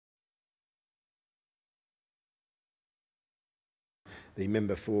The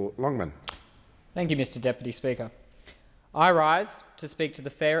member for Longman. Thank you, Mr Deputy Speaker. I rise to speak to the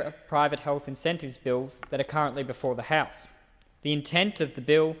fair private health incentives bills that are currently before the House. The intent of the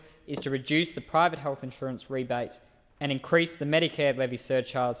bill is to reduce the private health insurance rebate and increase the Medicare levy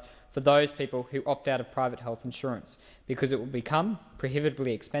surcharge for those people who opt out of private health insurance, because it will become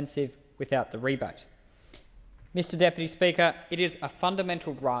prohibitively expensive without the rebate. Mr Deputy Speaker, it is a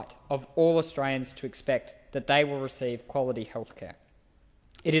fundamental right of all Australians to expect that they will receive quality health care.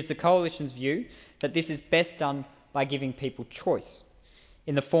 It is the Coalition's view that this is best done by giving people choice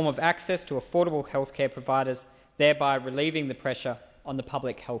in the form of access to affordable healthcare providers, thereby relieving the pressure on the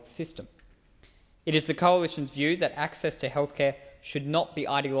public health system. It is the Coalition's view that access to healthcare should not be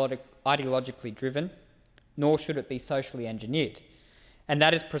ideologically driven, nor should it be socially engineered. And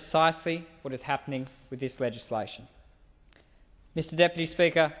that is precisely what is happening with this legislation. Mr Deputy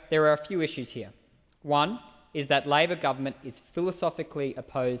Speaker, there are a few issues here. One is that Labor government is philosophically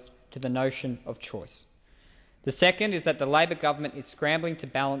opposed to the notion of choice. The second is that the Labor government is scrambling to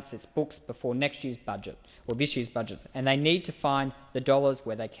balance its books before next year's budget, or this year's budget, and they need to find the dollars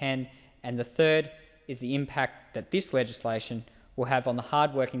where they can. And the third is the impact that this legislation will have on the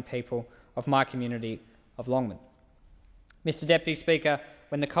hard-working people of my community of Longman. Mr Deputy Speaker,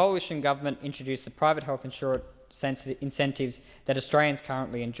 when the Coalition government introduced the private health insurance incentives that Australians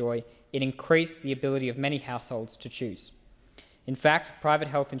currently enjoy, it increased the ability of many households to choose. In fact, private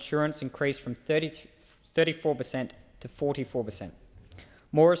health insurance increased from 34% to 44%.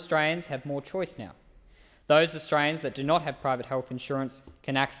 More Australians have more choice now. Those Australians that do not have private health insurance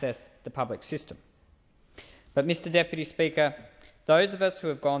can access the public system. But, Mr Deputy Speaker, those of us who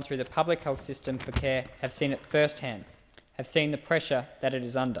have gone through the public health system for care have seen it firsthand, have seen the pressure that it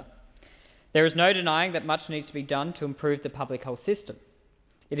is under. There is no denying that much needs to be done to improve the public health system.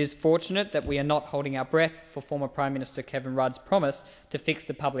 It is fortunate that we are not holding our breath for former Prime Minister Kevin Rudd's promise to fix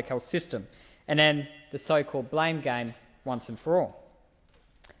the public health system and end the so-called blame game once and for all.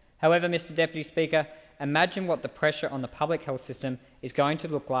 However, Mr Deputy Speaker, imagine what the pressure on the public health system is going to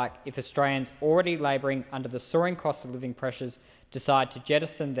look like if Australians already labouring under the soaring cost of living pressures decide to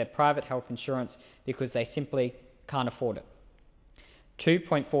jettison their private health insurance because they simply can't afford it.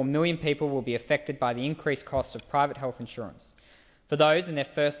 2.4 million people will be affected by the increased cost of private health insurance. For those in their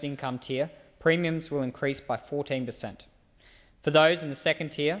first income tier, premiums will increase by 14%. For those in the second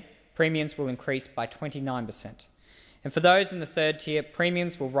tier, premiums will increase by 29%. And for those in the third tier,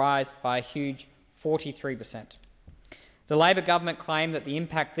 premiums will rise by a huge 43%. The Labor government claim that the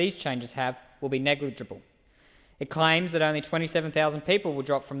impact these changes have will be negligible. It claims that only 27,000 people will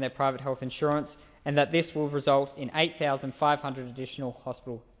drop from their private health insurance and that this will result in 8,500 additional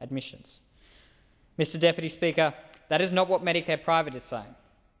hospital admissions. Mr Deputy Speaker, that is not what Medicare Private is saying.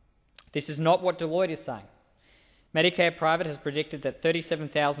 This is not what Deloitte is saying. Medicare Private has predicted that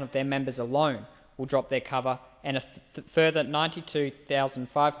 37,000 of their members alone will drop their cover and a further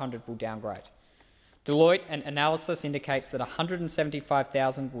 92,500 will downgrade. Deloitte analysis indicates that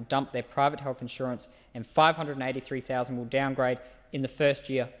 175,000 will dump their private health insurance and 583,000 will downgrade in the first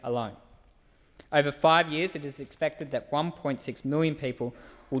year alone. Over 5 years, it is expected that 1.6 million people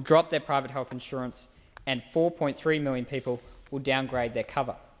will drop their private health insurance and 4.3 million people will downgrade their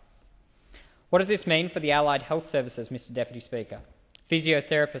cover. What does this mean for the allied health services, Mr Deputy Speaker?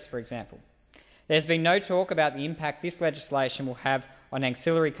 Physiotherapists, for example. There has been no talk about the impact this legislation will have on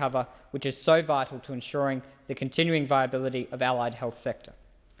ancillary cover, which is so vital to ensuring the continuing viability of allied health sector.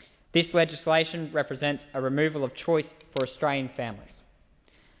 This legislation represents a removal of choice for Australian families.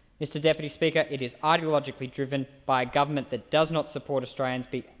 Mr Deputy Speaker, it is ideologically driven by a government that does not support Australians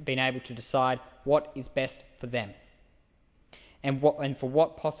being able to decide what is best for them and for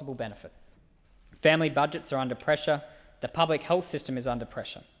what possible benefit. Family budgets are under pressure. The public health system is under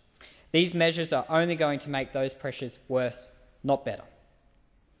pressure. These measures are only going to make those pressures worse, not better.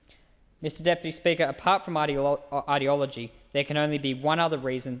 Mr Deputy Speaker, apart from ideology, there can only be one other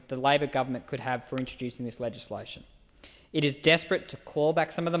reason the Labor government could have for introducing this legislation. It is desperate to claw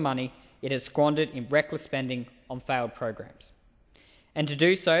back some of the money it has squandered in reckless spending on failed programs. And to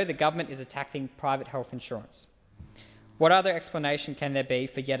do so, the government is attacking private health insurance. What other explanation can there be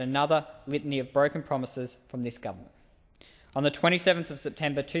for yet another litany of broken promises from this government? On the 27th of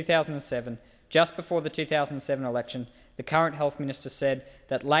September 2007, just before the 2007 election, the current Health Minister said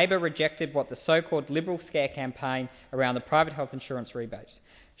that Labor rejected what the so-called Liberal scare campaign around the private health insurance rebates.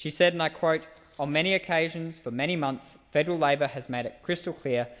 She said, and I quote, "On many occasions, for many months, federal Labor has made it crystal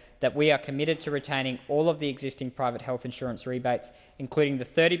clear that we are committed to retaining all of the existing private health insurance rebates, including the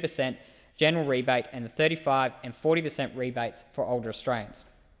 30% general rebate and the 35% and 40% rebates for older Australians."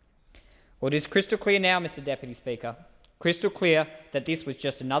 Well, it is crystal clear now, Mr Deputy Speaker. crystal clear that this was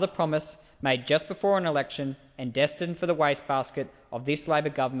just another promise made just before an election and destined for the wastebasket of this Labor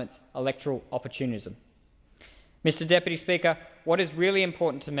government's electoral opportunism. Mr Deputy Speaker, what is really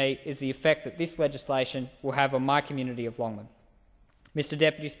important to me is the effect that this legislation will have on my community of Longman. Mr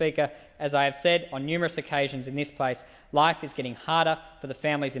Deputy Speaker, as I have said on numerous occasions in this place, life is getting harder for the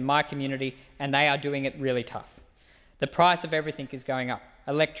families in my community and they are doing it really tough. The price of everything is going up: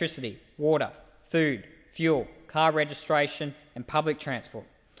 electricity, water, food, fuel, car registration and public transport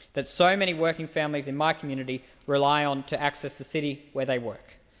that so many working families in my community rely on to access the city where they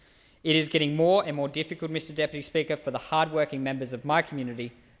work. It is getting more and more difficult, Mr Deputy Speaker, for the hard-working members of my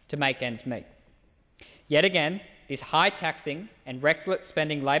community to make ends meet. Yet again, this high-taxing and reckless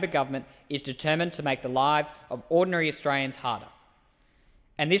spending Labor government is determined to make the lives of ordinary Australians harder.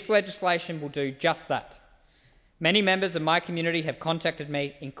 And this legislation will do just that. Many members of my community have contacted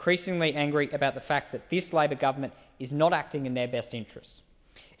me increasingly angry about the fact that this Labor government is not acting in their best interests.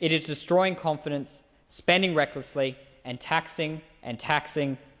 It is destroying confidence, spending recklessly, and taxing and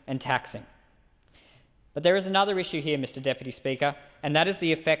taxing and taxing. But there is another issue here, Mr Deputy Speaker, and that is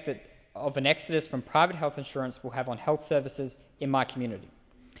the effect that of an exodus from private health insurance will have on health services in my community.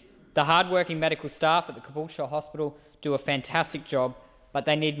 The hard-working medical staff at the Caboolture Hospital do a fantastic job, but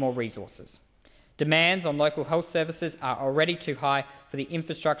they need more resources. Demands on local health services are already too high for the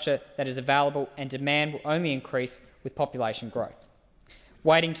infrastructure that is available, and demand will only increase with population growth.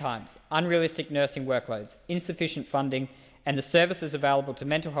 Waiting times, unrealistic nursing workloads, insufficient funding, and the services available to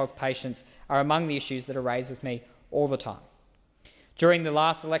mental health patients are among the issues that are raised with me all the time. During the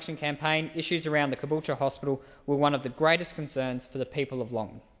last election campaign, issues around the Caboolture Hospital were one of the greatest concerns for the people of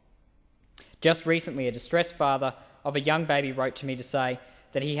Longman. Just recently, a distressed father of a young baby wrote to me to say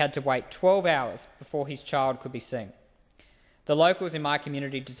that he had to wait 12 hours before his child could be seen. The locals in my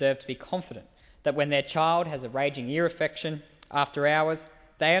community deserve to be confident that when their child has a raging ear infection after hours,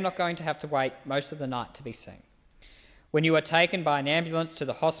 they are not going to have to wait most of the night to be seen. When you are taken by an ambulance to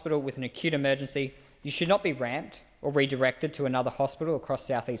the hospital with an acute emergency, you should not be ramped or redirected to another hospital across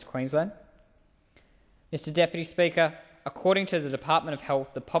southeast Queensland. Mr Deputy Speaker, according to the Department of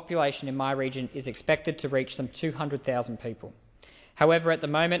Health, the population in my region is expected to reach some 200,000 people. However, at the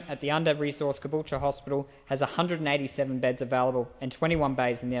moment, at the under-resourced Caboolture Hospital has 187 beds available and 21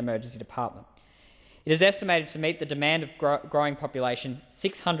 bays in the emergency department. It is estimated to meet the demand of growing population,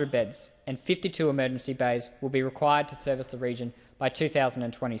 600 beds and 52 emergency bays will be required to service the region by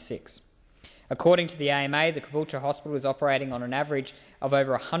 2026. According to the AMA, the Caboolture Hospital is operating on an average of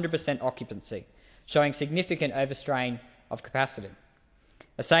over 100% occupancy, showing significant overstrain of capacity.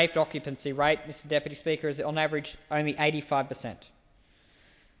 A safe occupancy rate, Mr Deputy Speaker, is on average only 85%.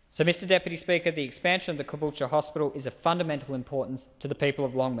 So, Mr Deputy Speaker, the expansion of the Caboolture Hospital is of fundamental importance to the people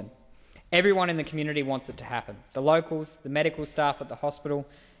of Longman. Everyone in the community wants it to happen. The locals, the medical staff at the hospital.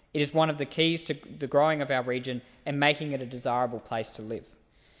 It is one of the keys to the growing of our region and making it a desirable place to live.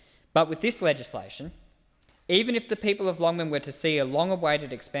 But with this legislation, even if the people of Longman were to see a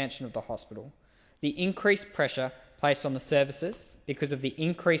long-awaited expansion of the hospital, the increased pressure placed on the services because of the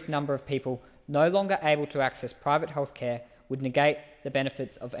increased number of people no longer able to access private health care would negate the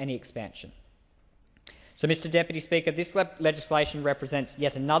benefits of any expansion. So, Mr Deputy Speaker, this legislation represents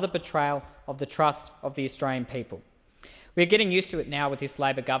yet another betrayal of the trust of the Australian people. We are getting used to it now with this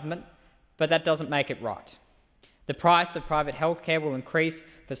Labor government, but that doesn't make it right. The price of private health care will increase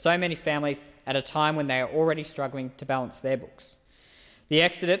for so many families at a time when they are already struggling to balance their books. The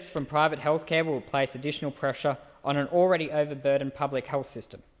exodus from private health care will place additional pressure on an already overburdened public health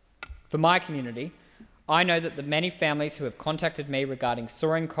system. For my community, I know that the many families who have contacted me regarding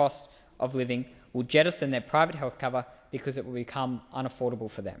soaring costs of living will jettison their private health cover because it will become unaffordable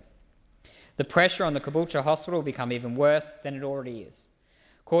for them. The pressure on the Caboolture Hospital will become even worse than it already is,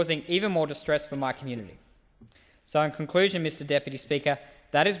 causing even more distress for my community. So in conclusion, Mr Deputy Speaker,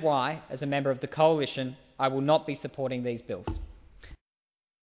 that is why, as a member of the Coalition, I will not be supporting these bills.